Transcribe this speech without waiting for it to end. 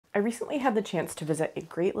I recently had the chance to visit a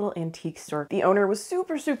great little antique store. The owner was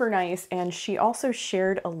super, super nice, and she also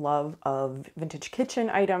shared a love of vintage kitchen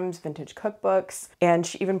items, vintage cookbooks, and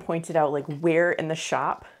she even pointed out like where in the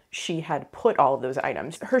shop she had put all of those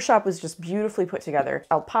items. Her shop was just beautifully put together.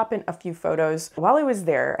 I'll pop in a few photos. While I was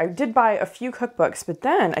there, I did buy a few cookbooks, but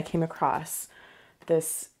then I came across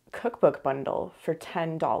this cookbook bundle for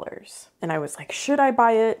 $10. And I was like, should I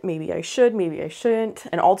buy it? Maybe I should, maybe I shouldn't.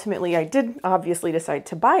 And ultimately I did obviously decide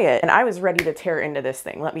to buy it. And I was ready to tear into this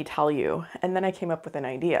thing, let me tell you. And then I came up with an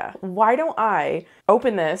idea. Why don't I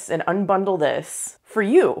open this and unbundle this for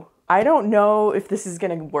you? I don't know if this is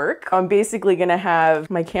gonna work. I'm basically gonna have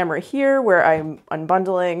my camera here where I'm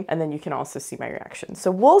unbundling, and then you can also see my reaction. So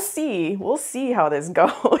we'll see how this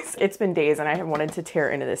goes. It's been days and I have wanted to tear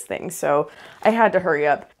into this thing, so I had to hurry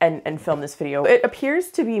up and film this video. It appears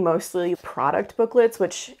to be mostly product booklets,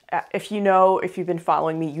 which if you've been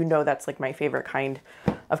following me, you know that's like my favorite kind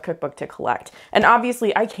of cookbook to collect. And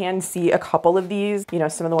obviously I can see a couple of these, you know,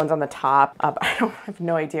 some of the ones on the top. I have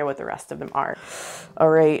no idea what the rest of them are. All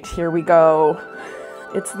right, here we go.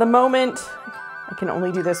 It's the moment. I can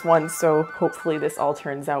only do this once, so hopefully this all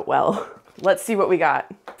turns out well. Let's see what we got.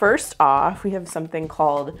 First off, we have something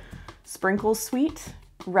called Sprinkle Sweet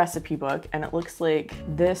recipe book, and it looks like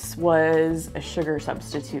this was a sugar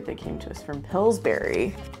substitute that came to us from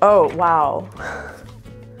Pillsbury. Oh, wow.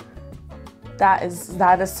 That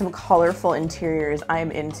is some colorful interiors.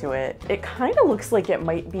 I'm into it. It kind of looks like it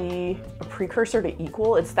might be a precursor to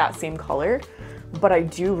Equal. It's that same color, but I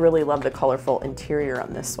do really love the colorful interior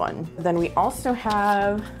on this one. Then we also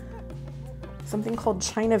have something called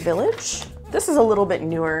China Village. This is a little bit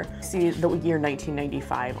newer. See the year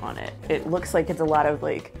 1995 on it. It looks like it's a lot of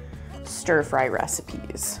like stir fry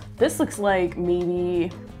recipes. This looks like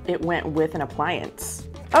maybe it went with an appliance.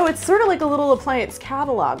 Oh, it's sort of like a little appliance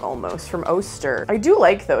catalog almost from Oster. I do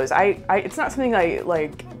like those. It's not something I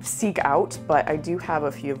like seek out, but I do have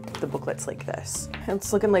a few of the booklets like this.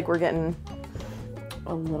 It's looking like we're getting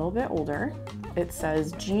a little bit older. It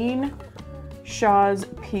says Jean Shaw's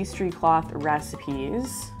pastry cloth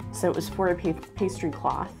recipes. So it was for a pastry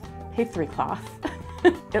cloth.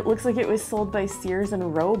 It looks like it was sold by Sears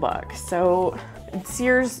and Roebuck. So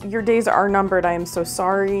Sears, your days are numbered, I am so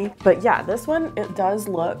sorry. But yeah, this one, it does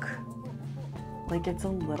look like it's a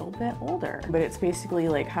little bit older, but it's basically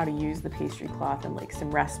like how to use the pastry cloth and like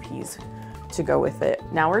some recipes to go with it.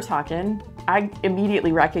 Now we're talking. I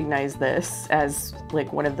immediately recognize this as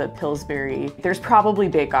like one of the Pillsbury. There's probably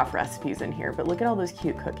bake-off recipes in here, but look at all those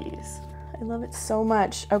cute cookies. I love it so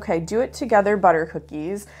much. Okay, Do It Together butter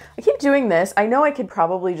cookies. I keep doing this. I know I could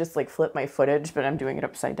probably just like flip my footage, but I'm doing it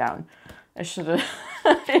upside down. I should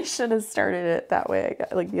have started it that way,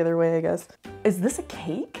 like the other way, I guess. Is this a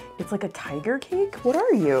cake? It's like a tiger cake? What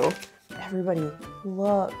are you? Everybody,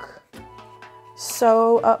 look.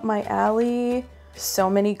 So up my alley. So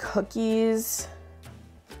many cookies.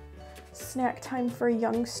 Snack time for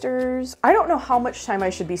youngsters. I don't know how much time I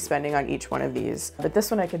should be spending on each one of these, but this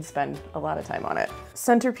one I could spend a lot of time on it.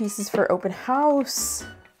 Centerpieces for open house.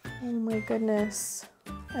 Oh my goodness.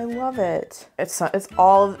 I love it. It's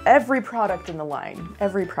every product in the line,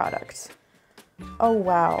 every product. Oh,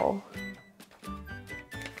 wow.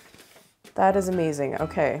 That is amazing.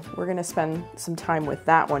 Okay, we're gonna spend some time with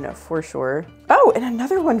that one for sure. Oh, and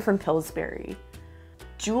another one from Pillsbury.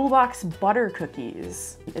 Jewel Box butter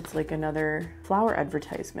cookies. It's like another flower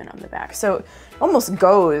advertisement on the back. So it almost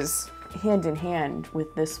goes hand in hand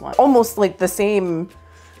with this one. Almost like the same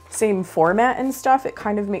format and stuff. It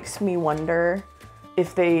kind of makes me wonder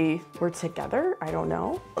if they were together, I don't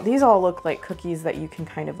know. These all look like cookies that you can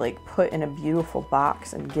kind of like put in a beautiful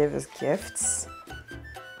box and give as gifts.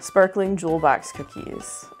 Sparkling Jewel Box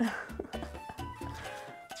cookies.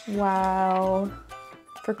 Wow,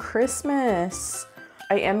 for Christmas.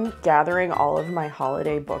 I am gathering all of my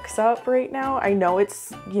holiday books up right now. I know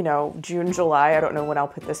it's, you know, June, July. I don't know when I'll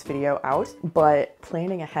put this video out, but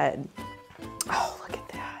planning ahead. Oh, look at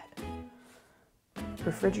that.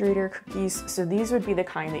 Refrigerator cookies. So these would be the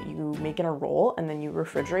kind that you make in a roll and then you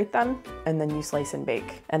refrigerate them and then you slice and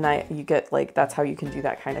bake. And you get like, that's how you can do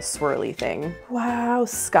that kind of swirly thing. Wow,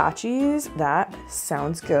 Scotchies. That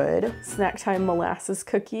sounds good. Snack time molasses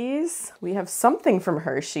cookies. We have something from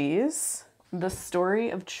Hershey's. The Story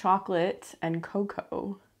of Chocolate and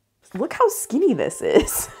Cocoa. Look how skinny this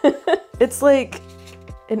is. It's like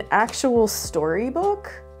an actual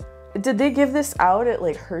storybook. Did they give this out at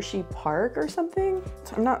like Hershey Park or something?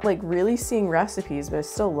 I'm not like really seeing recipes, but I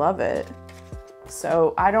still love it.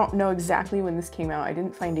 So I don't know exactly when this came out. I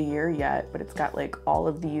didn't find a year yet, but it's got like all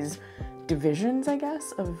of these divisions, I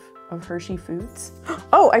guess, of Hershey Foods.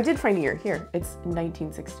 Oh, I did find a year. Here, it's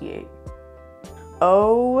 1968.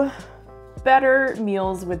 Oh, better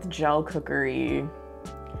meals with gel cookery.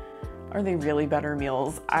 Are they really better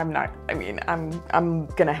meals? I'm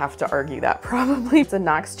gonna have to argue that probably. It's a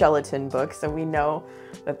Knox gelatin book, so we know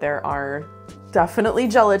that there are definitely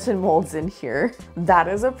gelatin molds in here. That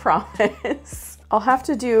is a promise. I'll have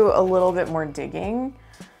to do a little bit more digging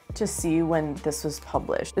to see when this was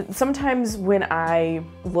published. Sometimes when I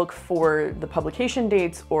look for the publication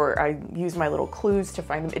dates or I use my little clues to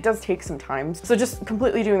find them, it does take some time. So just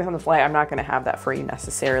completely doing this on the fly, I'm not gonna have that for you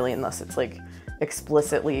necessarily unless it's like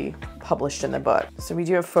explicitly published in the book. So we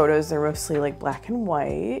do have photos, they're mostly like black and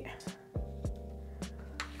white.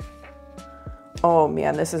 Oh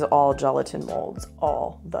man, this is all gelatin molds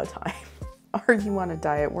all the time. Are you on a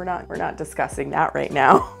diet? We're not discussing that right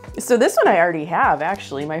now. So this one I already have,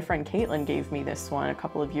 actually. My friend Caitlin gave me this one a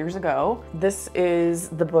couple of years ago. This is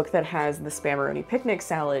the book that has the Spamoroni picnic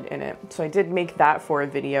salad in it. So I did make that for a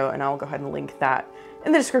video, and I'll go ahead and link that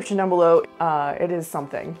in the description down below. It is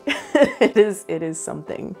something. it is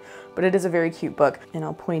something, but it is a very cute book. And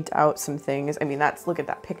I'll point out some things. I mean, look at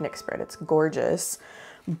that picnic spread. It's gorgeous.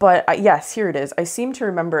 But yes, here it is. I seem to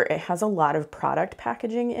remember it has a lot of product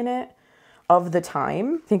packaging in it of the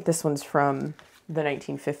time. I think this one's from the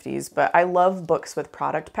 1950s, but I love books with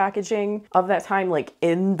product packaging of that time, like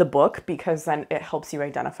in the book, because then it helps you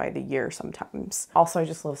identify the year sometimes. Also, I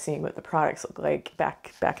just love seeing what the products look like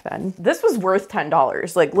back then. This was worth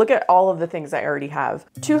 $10. Like, look at all of the things I already have.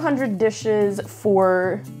 200 dishes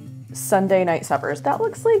for Sunday night suppers. That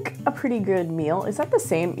looks like a pretty good meal. Is that the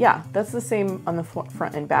same? Yeah, that's the same on the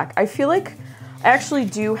front and back. I feel like I actually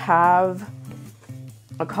do have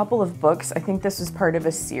a couple of books. I think this was part of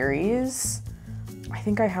a series. I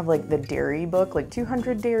think I have like the dairy book, like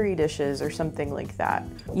 200 dairy dishes or something like that.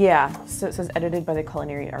 Yeah, so it says edited by the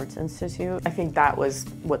Culinary Arts Institute. I think that was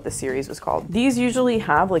what the series was called. These usually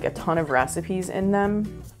have like a ton of recipes in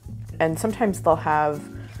them, and sometimes they'll have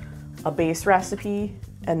a base recipe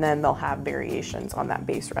and then they'll have variations on that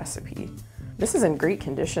base recipe. This is in great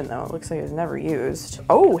condition though. It looks like it was never used.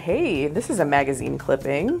 Oh, hey, this is a magazine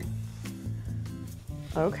clipping.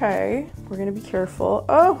 Okay, we're gonna be careful.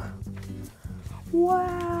 Oh,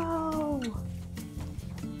 wow.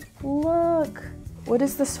 Look, what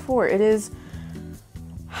is this for? It is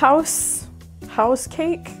house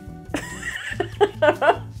cake.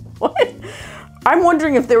 What? I'm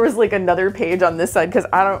wondering if there was like another page on this side, because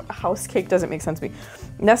house cake doesn't make sense to me.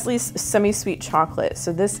 Nestle's semi-sweet chocolate.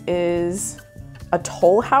 So this is a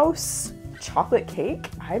Toll House chocolate cake.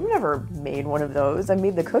 I've never made one of those. I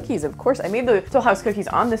made the cookies, of course. I made the Toll House cookies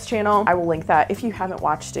on this channel. I will link that if you haven't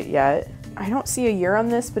watched it yet. I don't see a year on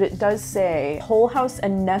this, but it does say Toll House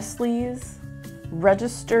and Nestle's,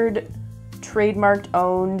 registered, trademarked,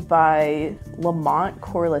 owned by Lamont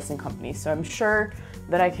Corliss and Company. So I'm sure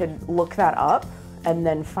that I could look that up and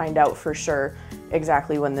then find out for sure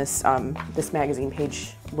exactly when this this magazine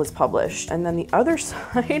page was published. And then the other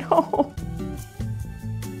side, oh,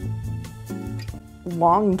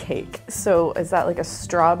 long cake. So is that like a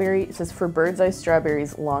strawberry? It says for bird's eye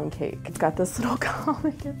strawberries long cake. It's got this little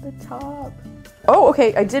comic at the top. Oh,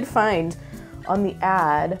 okay, I did find on the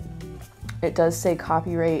ad, it does say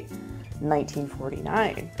copyright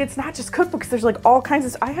 1949. It's not just cookbooks, there's like all kinds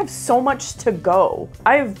of, I have so much to go.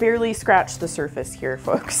 I have barely scratched the surface here,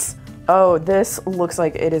 folks. Oh, this looks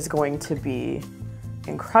like it is going to be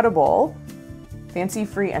incredible. Fancy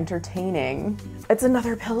free entertaining. It's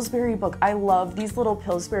another Pillsbury book. I love these little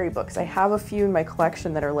Pillsbury books. I have a few in my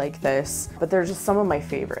collection that are like this, but they're just some of my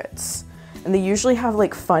favorites. And they usually have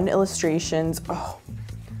like fun illustrations. Oh,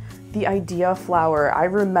 the idea flower. I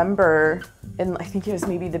remember in, I think it was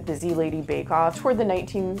maybe the Busy Lady Bake Off toward the late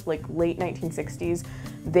 1960s,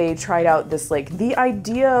 they tried out this like the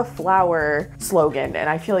idea flower slogan, and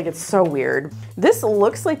I feel like it's so weird. This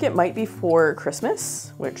looks like it might be for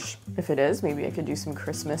Christmas, which if it is, maybe I could do some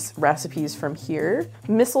Christmas recipes from here.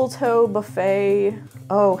 Mistletoe buffet.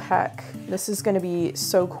 Oh heck, this is gonna be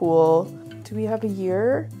so cool. Do we have a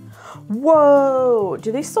year? Whoa,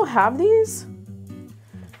 do they still have these?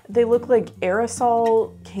 They look like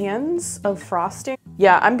aerosol cans of frosting.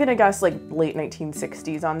 Yeah, I'm gonna guess like late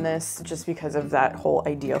 1960s on this, just because of that whole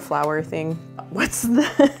idea flower thing. What's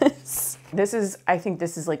this? I think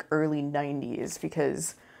this is like early 90s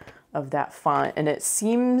because of that font. And it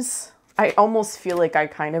seems, I almost feel like I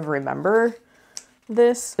kind of remember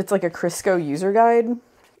this. It's like a Crisco user guide,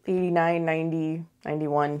 89, 90,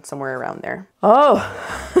 91, somewhere around there. Oh.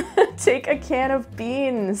 Take a can of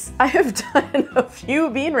beans. I have done a few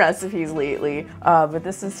bean recipes lately, but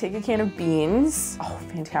this is take a can of beans. Oh,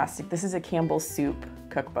 fantastic. This is a Campbell's soup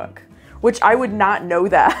cookbook, which I would not know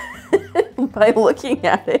that by looking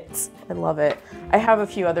at it. I love it. I have a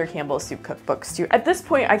few other Campbell's soup cookbooks too. At this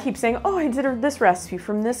point, I keep saying, oh, I did this recipe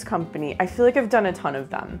from this company. I feel like I've done a ton of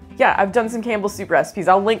them. Yeah, I've done some Campbell's soup recipes.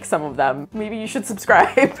 I'll link some of them. Maybe you should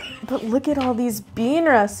subscribe. But look at all these bean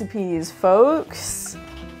recipes, folks.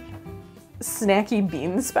 Snacky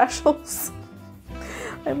bean specials.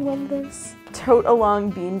 I love this. Tote along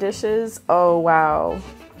bean dishes. Oh, wow.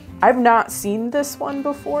 I've not seen this one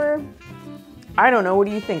before. I don't know, what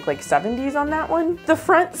do you think? Like 70s on that one? The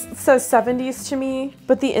front says 70s to me,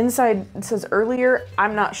 but the inside says earlier.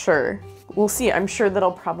 I'm not sure. We'll see. I'm sure that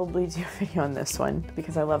I'll probably do a video on this one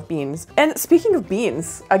because I love beans. And speaking of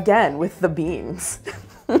beans, again, with the beans.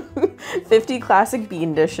 50 classic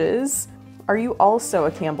bean dishes. Are you also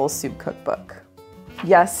a Campbell's soup cookbook?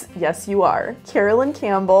 Yes, yes you are. Carolyn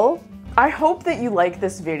Campbell. I hope that you like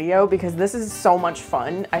this video because this is so much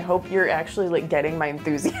fun. I hope you're actually like getting my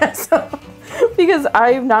enthusiasm because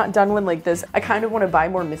I've not done one like this. I kind of want to buy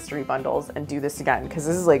more mystery bundles and do this again because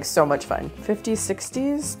this is like so much fun. 50s,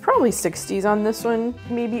 60s, probably 60s on this one.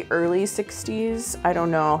 Maybe early 60s. I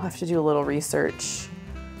don't know. I'll have to do a little research,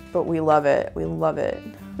 but we love it. We love it.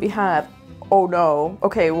 We have, oh no.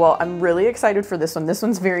 Okay, well, I'm really excited for this one. This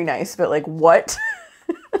one's very nice, but like what?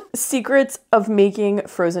 Secrets of making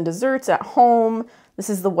frozen desserts at home. This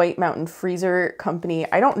is the White Mountain Freezer Company.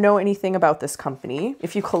 I don't know anything about this company.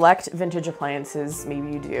 If you collect vintage appliances,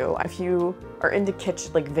 maybe you do. If you are into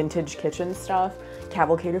like vintage kitchen stuff,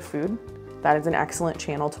 Cavalcade of Food, that is an excellent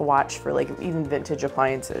channel to watch for like even vintage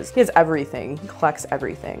appliances. He has everything, he collects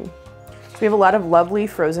everything. So we have a lot of lovely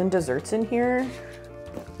frozen desserts in here.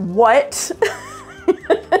 What?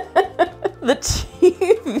 The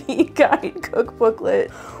TV Guide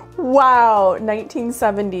cookbooklet. Wow,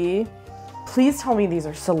 1970. Please tell me these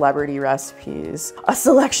are celebrity recipes. A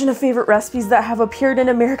selection of favorite recipes that have appeared in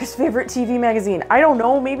America's favorite TV magazine. I don't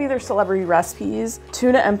know, maybe they're celebrity recipes.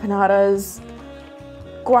 Tuna empanadas,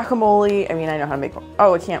 guacamole. I mean, I know how to make,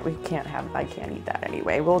 oh, I can't eat that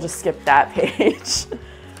anyway. We'll just skip that page.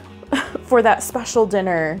 For that special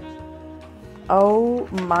dinner. Oh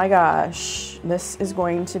my gosh, this is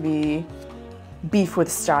going to be beef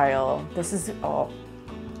with style. This is, oh,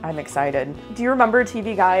 I'm excited. Do you remember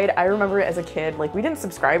TV Guide? I remember it as a kid. Like, we didn't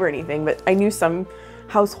subscribe or anything, but I knew some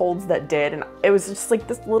households that did, and it was just like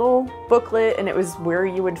this little booklet, and it was where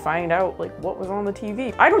you would find out like what was on the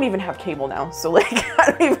TV. I don't even have cable now, so like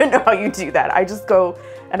I don't even know how you do that. I just go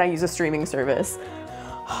and I use a streaming service.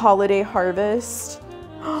 Holiday Harvest.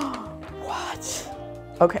 What?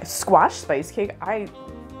 Okay, squash spice cake. I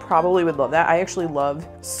probably would love that. I actually love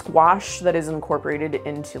squash that is incorporated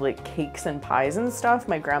into like cakes and pies and stuff.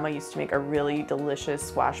 My grandma used to make a really delicious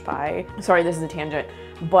squash pie. Sorry, this is a tangent,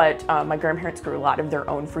 but my grandparents grew a lot of their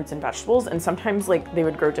own fruits and vegetables, and sometimes like they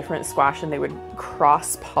would grow different squash and they would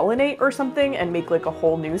cross-pollinate or something and make like a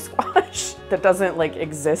whole new squash that doesn't like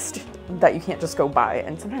exist, that you can't just go buy.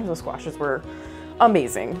 And sometimes those squashes were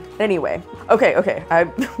amazing. Anyway, okay,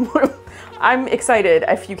 I'm excited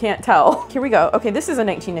if you can't tell. Here we go. Okay, this is a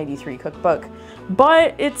 1993 cookbook,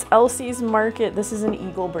 but it's Elsie's Market. This is an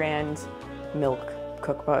Eagle brand milk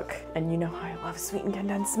cookbook. And you know how I love sweetened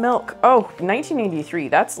condensed milk. Oh, 1983,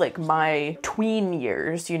 that's like my tween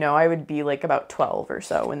years. You know, I would be like about 12 or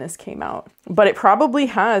so when this came out. But it probably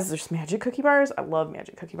has, there's magic cookie bars. I love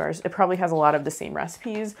magic cookie bars. It probably has a lot of the same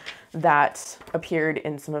recipes that appeared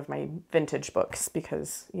in some of my vintage books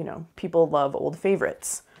because, you know, people love old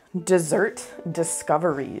favorites. Dessert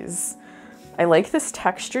Discoveries. I like this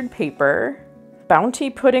textured paper. Bounty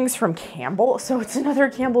puddings from Campbell. So it's another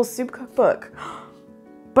Campbell's soup cookbook.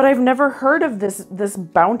 But I've never heard of this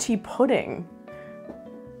bounty pudding.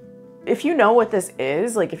 If you know what this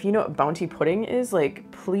is, like if you know what bounty pudding is, like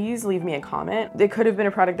please leave me a comment. It could have been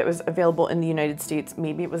a product that was available in the United States.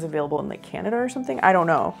 Maybe it was available in like Canada or something. I don't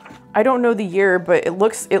know. I don't know the year, but it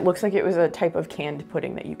looks like it was a type of canned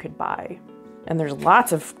pudding that you could buy. And there's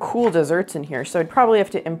lots of cool desserts in here. So I'd probably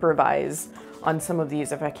have to improvise on some of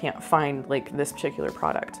these if I can't find like this particular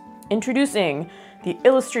product. Introducing the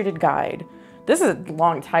Illustrated Guide. This is a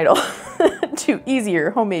long title to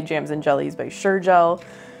Easier Homemade Jams and Jellies by Sure-Gel.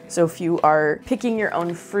 So if you are picking your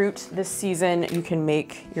own fruit this season, you can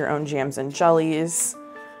make your own jams and jellies.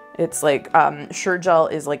 It's like, Sure-Gel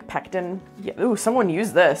is like pectin. Yeah, ooh, someone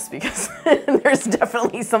used this because there's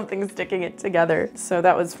definitely something sticking it together. So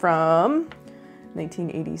that was from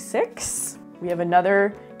 1986. We have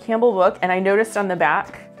another Campbell book, and I noticed on the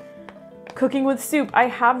back, Cooking with soup. I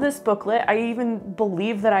have this booklet. I even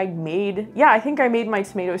believe that I made, yeah, I think I made my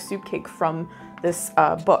tomato soup cake from this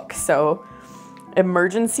book. So,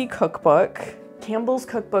 emergency cookbook. Campbell's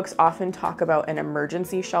cookbooks often talk about an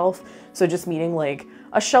emergency shelf. So just meaning like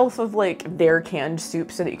a shelf of like their canned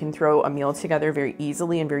soup so that you can throw a meal together very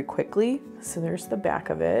easily and very quickly. So there's the back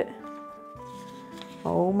of it.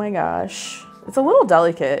 Oh my gosh. It's a little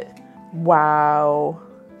delicate. Wow.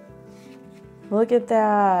 Look at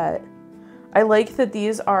that. I like that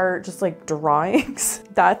these are just like drawings.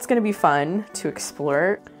 That's gonna be fun to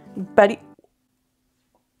explore. Betty.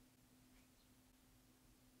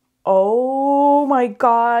 Oh my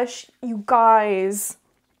gosh, you guys.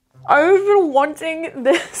 I've been wanting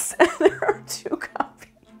this and there are 2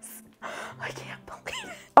 copies. I can't believe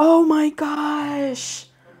it. Oh my gosh.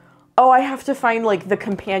 Oh, I have to find like the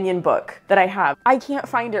companion book that I have. I can't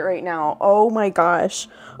find it right now. Oh my gosh.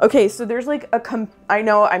 Okay, so there's like I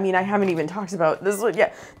haven't even talked about this one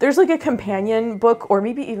yet. There's like a companion book or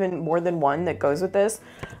maybe even more than one that goes with this.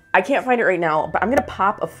 I can't find it right now, but I'm gonna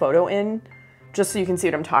pop a photo in just so you can see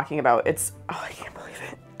what I'm talking about. It's, oh, I can't believe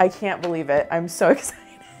it. I can't believe it. I'm so excited.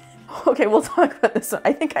 Okay, we'll talk about this one.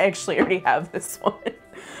 I think I actually already have this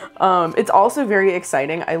one. It's also very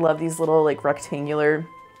exciting. I love these little like rectangular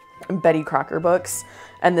Betty Crocker books.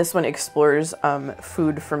 And this one explores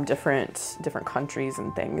food from different countries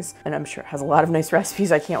and things. And I'm sure it has a lot of nice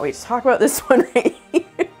recipes. I can't wait to talk about this one right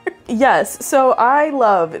here. Yes, so I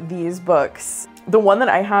love these books. The one that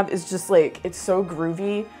I have is just like, it's so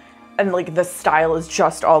groovy. And like the style is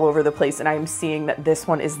just all over the place, and I'm seeing that this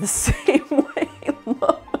one is the same way.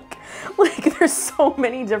 Look, like there's so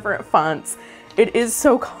many different fonts. It is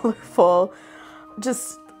so colorful.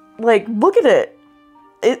 Just like, look at it.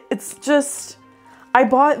 It's just, I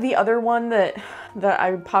bought the other one that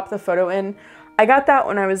I popped the photo in. I got that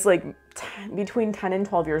when I was like between 10 and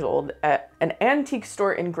 12 years old at an antique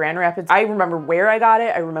store in Grand Rapids. I remember where I got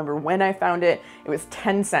it. I remember when I found it. It was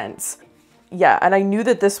 10 cents. Yeah, and I knew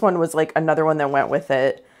that this one was like another one that went with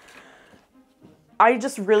it. I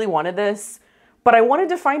just really wanted this, but I wanted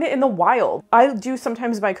to find it in the wild. I do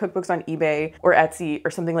sometimes buy cookbooks on eBay or Etsy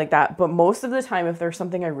or something like that, but most of the time, if there's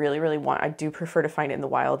something I really, really want, I do prefer to find it in the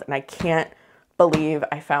wild, and I can't believe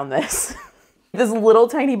I found this. This little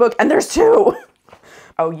tiny book, and there's 2.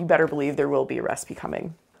 Oh, you better believe there will be a recipe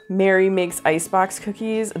coming. Mary makes icebox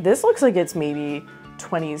cookies. This looks like it's maybe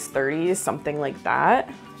 20s, 30s, something like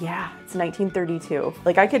that. Yeah, it's 1932.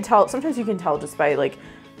 Like I could tell, sometimes you can tell just by like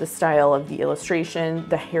the style of the illustration,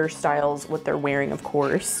 the hairstyles, what they're wearing, of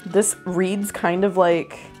course. This reads kind of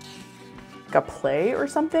like a play or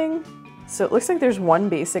something. So it looks like there's one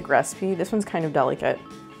basic recipe. This one's kind of delicate.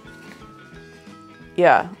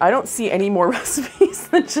 Yeah, I don't see any more recipes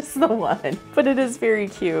than just the one, but it is very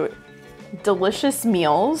cute. Delicious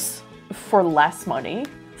meals for less money.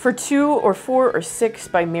 For 2 or 4 or 6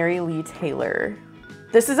 by Mary Lee Taylor.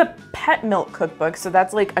 This is a pet milk cookbook, so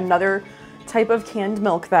that's like another type of canned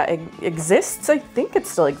milk that exists. I think it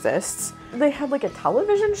still exists. They had like a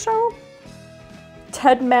television show?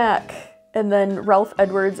 Ted Mack, and then Ralph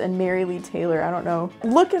Edwards and Mary Lee Taylor, I don't know.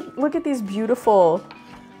 Look at these beautiful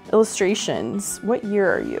illustrations. What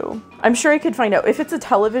year are you? I'm sure I could find out. If it's a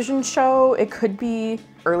television show, it could be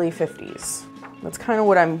early 50s. That's kind of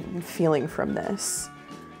what I'm feeling from this.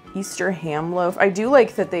 Easter ham loaf. I do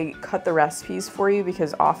like that they cut the recipes for you,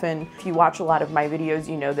 because often if you watch a lot of my videos,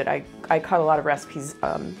 you know that I cut a lot of recipes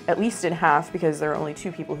at least in half, because there are only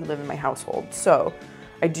 2 people who live in my household. So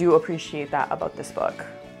I do appreciate that about this book.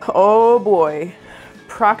 Oh boy,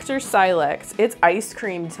 Proctor Silex. It's ice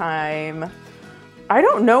cream time. I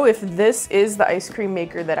don't know if this is the ice cream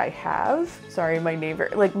maker that I have. Sorry, my neighbor,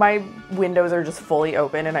 like my windows are just fully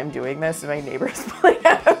open and I'm doing this and my neighbor's pulling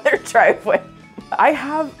out of their driveway. I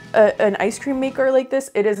have an ice cream maker like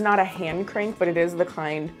this. It is not a hand crank, but it is the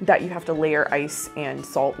kind that you have to layer ice and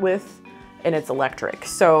salt with, and it's electric.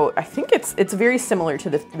 So I think it's very similar to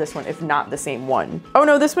this one, if not the same one. Oh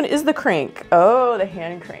no, this one is the crank. Oh, the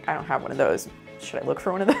hand crank. I don't have one of those. Should I look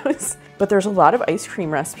for one of those? But there's a lot of ice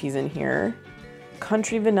cream recipes in here.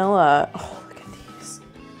 Country vanilla. Oh, look at these.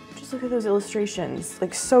 Just look at those illustrations.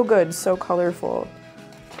 Like so good, so colorful.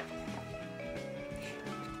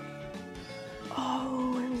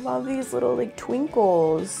 Love these little like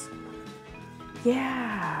twinkles.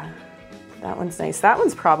 Yeah, that one's nice. That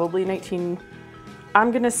one's probably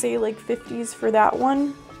I'm gonna say like 50s for that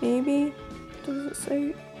one, maybe. Does it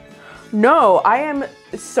say? No, I am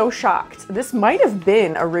so shocked. This might have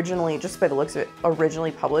been originally, just by the looks of it,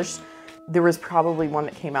 originally published. There was probably one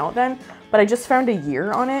that came out then, but I just found a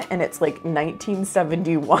year on it and it's like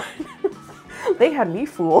 1971. They had me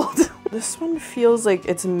fooled. This one feels like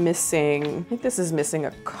it's missing, I think this is missing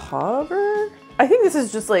a cover. I think this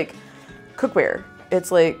is just like cookware.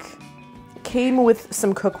 It's like came with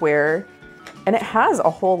some cookware and it has a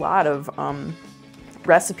whole lot of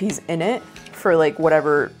recipes in it for like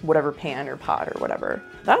whatever pan or pot or whatever.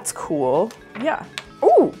 That's cool. Yeah.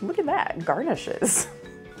 Oh, look at that, garnishes.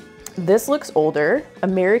 This looks older.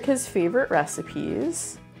 America's Favorite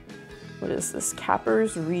Recipes. What is this?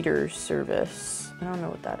 Capper's Reader Service. I don't know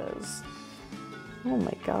what that is. Oh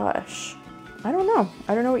my gosh. I don't know.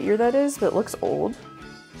 I don't know what year that is, but it looks old.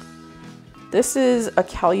 This is a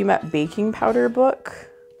Calumet baking powder book.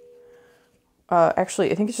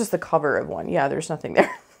 Actually, I think it's just the cover of one. Yeah, there's nothing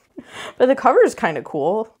there. But the cover is kind of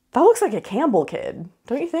cool. That looks like a Campbell kid,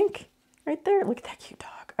 don't you think? Right there, look at that cute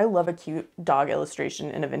dog. I love a cute dog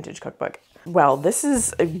illustration in a vintage cookbook. Well, this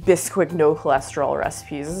is a Bisquick no cholesterol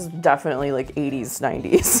recipes. This is definitely like 80s,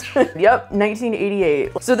 90s. Yep,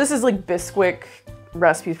 1988. So this is like Bisquick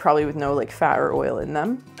recipes, probably with no like fat or oil in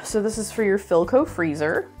them. So this is for your Philco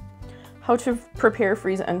freezer. How to prepare,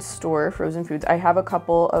 freeze, and store frozen foods. I have a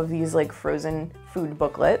couple of these like frozen food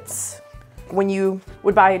booklets. When you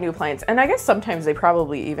would buy a new appliance, and I guess sometimes they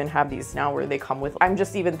probably even have these now where they come with, I'm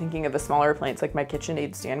just even thinking of a smaller appliance like my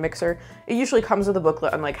KitchenAid stand mixer. It usually comes with a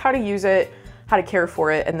booklet on like how to use it, how to care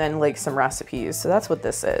for it, and then like some recipes. So that's what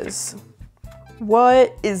this is.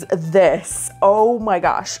 What is this? Oh my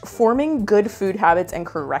gosh. Forming Good Food Habits and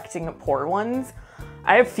Correcting Poor Ones.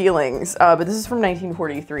 I have feelings, but this is from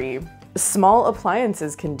 1943. Small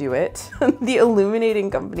appliances can do it. The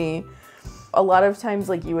Illuminating Company. A lot of times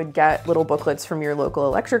like you would get little booklets from your local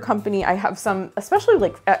electric company. I have some, especially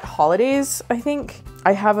like at holidays, I think.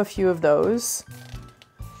 I have a few of those.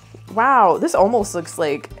 Wow, this almost looks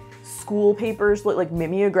like school papers, like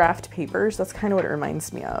mimeographed papers. That's kind of what it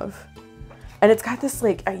reminds me of. And it's got this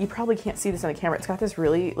like, you probably can't see this on the camera. It's got this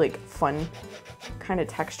really like fun kind of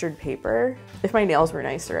textured paper. If my nails were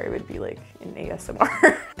nicer, I would be like in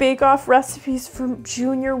ASMR. Bake Off recipes for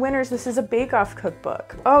junior winners. This is a Bake Off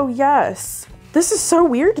cookbook. Oh yes. This is so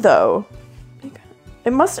weird though.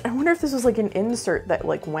 It must, I wonder if this was like an insert that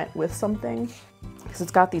like went with something. Because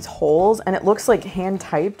it's got these holes and it looks like hand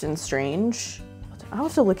typed and strange. I'll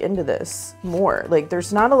have to look into this more. Like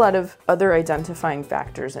there's not a lot of other identifying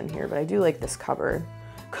factors in here, but I do like this cover.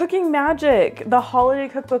 Cooking Magic, the holiday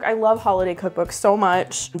cookbook. I love holiday cookbooks so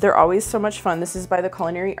much. They're always so much fun. This is by the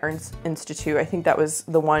Culinary Arts Institute. I think that was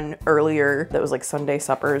the one earlier that was like Sunday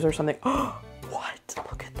suppers or something. Oh, what?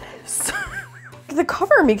 Look at this. The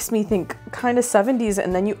cover makes me think kind of 70s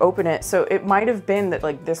and then you open it. So it might have been that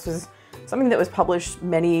like this was something that was published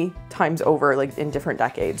many times over, like in different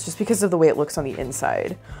decades, just because of the way it looks on the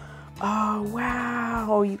inside. Oh,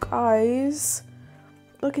 wow, you guys.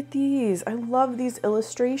 Look at these. I love these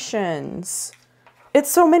illustrations. It's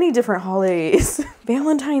so many different holidays.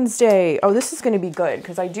 Valentine's Day. Oh, this is gonna be good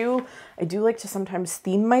because I do like to sometimes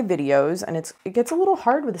theme my videos and it gets a little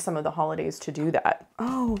hard with some of the holidays to do that.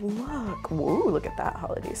 Oh, look. Whoa, look at that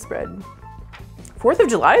holiday spread. 4th of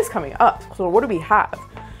July is coming up. So what do we have?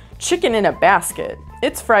 Chicken in a basket.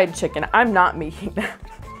 It's fried chicken. I'm not making that.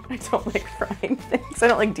 I don't like frying things. I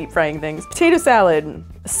don't like deep frying things. Potato salad.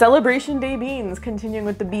 Celebration Day beans, continuing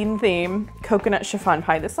with the bean theme. Coconut chiffon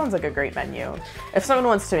pie. This sounds like a great menu. If someone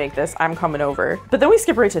wants to make this, I'm coming over. But then we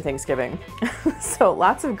skip right to Thanksgiving. So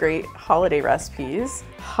lots of great holiday recipes.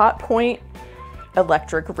 Hot Point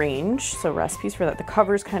electric range. So recipes for that. The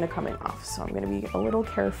cover's kind of coming off, so I'm gonna be a little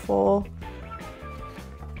careful.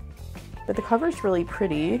 But the cover's really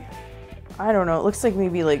pretty. I don't know, it looks like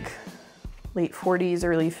maybe like late 40s,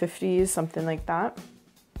 early 50s, something like that.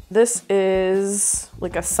 This is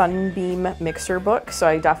like a Sunbeam mixer book. So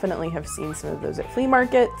I definitely have seen some of those at flea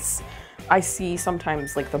markets. I see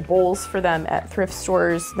sometimes like the bowls for them at thrift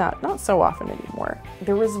stores, not so often anymore.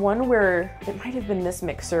 There was one where it might have been this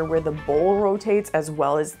mixer where the bowl rotates as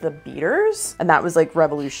well as the beaters. And that was like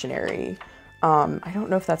revolutionary. I don't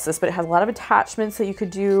know if that's this, but it has a lot of attachments that you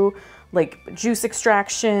could do, like juice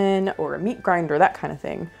extraction or a meat grinder, that kind of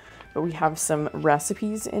thing. But we have some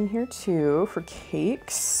recipes in here too for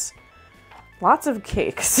cakes. Lots of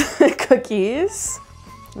cakes, cookies.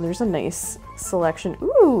 And there's a nice selection.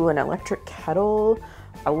 Ooh, an electric kettle.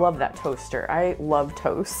 I love that toaster. I love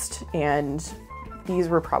toast, and these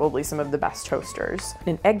were probably some of the best toasters.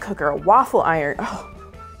 An egg cooker, a waffle iron. Oh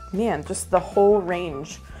man, just the whole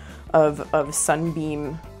range of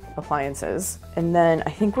Sunbeam appliances. And then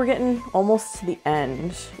I think we're getting almost to the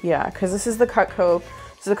end. Yeah, because this is the Cutco.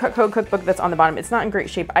 This is the Cutco cookbook that's on the bottom. It's not in great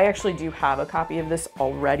shape. I actually do have a copy of this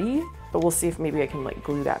already, but we'll see if maybe I can like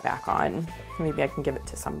glue that back on. Maybe I can give it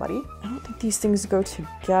to somebody. I don't think these things go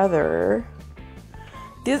together.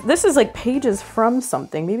 This is like pages from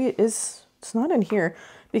something. Maybe it is, it's not in here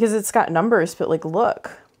because it's got numbers, but like,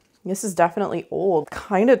 look, this is definitely old.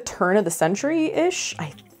 Kind of turn of the century-ish,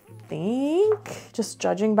 I think, just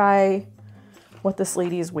judging by what this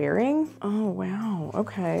lady is wearing. Oh, wow,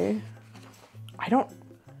 okay.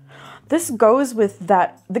 This goes with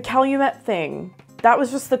the Calumet thing. That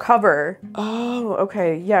was just the cover. Oh,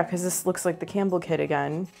 okay, yeah, because this looks like the Campbell kit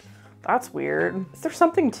again. That's weird. Is there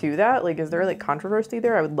something to that? Like, is there like controversy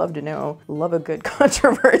there? I would love to know. Love a good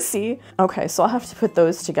controversy. Okay, so I'll have to put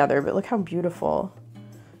those together, but look how beautiful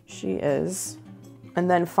she is. And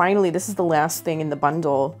then finally, this is the last thing in the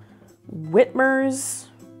bundle. Whitmer's.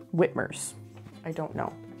 I don't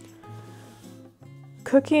know.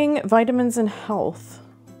 Cooking, Vitamins, and Health.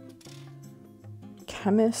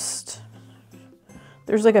 Chemist.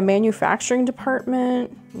 There's like a manufacturing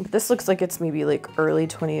department. This looks like it's maybe like early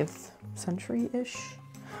 20th century-ish.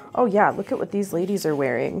 Oh yeah, look at what these ladies are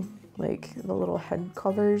wearing. Like the little head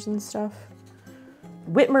covers and stuff.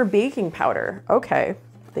 Whitmer baking powder. Okay.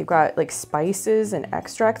 They've got like spices and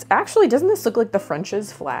extracts. Actually, doesn't this look like the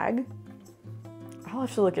French's flag? I'll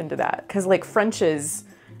have to look into that. Because like French's,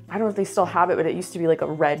 I don't know if they still have it, but it used to be like a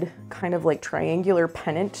red kind of like triangular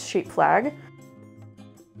pennant shaped flag.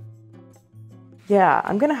 Yeah,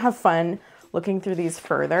 I'm gonna have fun looking through these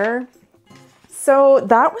further. So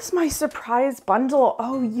that was my surprise bundle.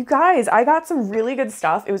 Oh, you guys, I got some really good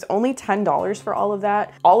stuff. It was only $10 for all of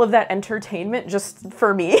that entertainment just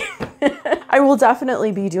for me. I will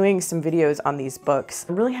definitely be doing some videos on these books.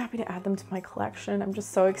 I'm really happy to add them to my collection. I'm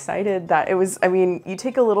just so excited that it was, I mean, you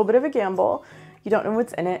take a little bit of a gamble. You don't know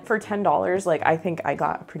what's in it for $10. Like, I think I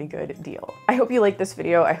got a pretty good deal. I hope you liked this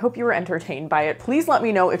video. I hope you were entertained by it. Please let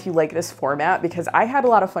me know if you like this format because I had a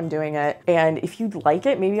lot of fun doing it. And if you'd like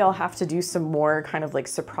it, maybe I'll have to do some more kind of like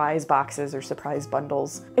surprise boxes or surprise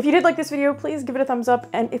bundles. If you did like this video, please give it a thumbs up.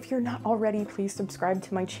 And if you're not already, please subscribe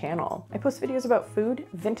to my channel. I post videos about food,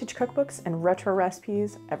 vintage cookbooks, and retro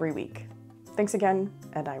recipes every week. Thanks again,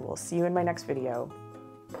 and I will see you in my next video.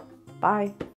 Bye.